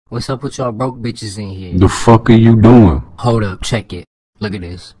What's up with y'all broke bitches in here? The fuck are you doing? Hold up, check it. Look at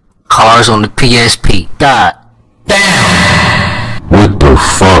this. Cars on the PSP. God damn. What the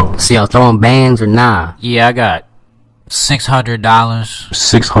fuck? See y'all throwing bands or nah? Yeah, I got $600.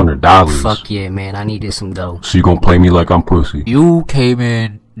 $600? Fuck yeah, man. I needed some dough. So you gonna play me like I'm pussy? You came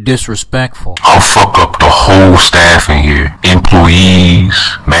in disrespectful. I'll fuck up the whole staff in here.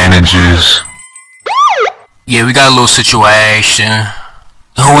 Employees, managers. Yeah, we got a little situation.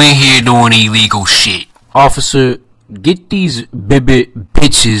 Who in here doing illegal shit? Officer, get these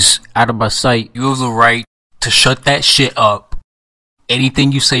bitches out of my sight. You have the right to shut that shit up.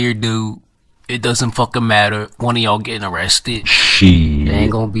 Anything you say or do, it doesn't fucking matter. One of y'all getting arrested. Shit. It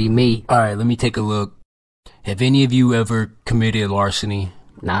ain't gonna be me. Alright, let me take a look. Have any of you ever committed larceny?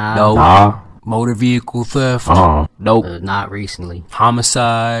 Nah. No. Nah. Motor vehicle theft? Nope. Not recently.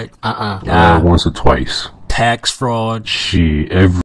 Homicide? Nah. Once or twice. Tax fraud? Shit, every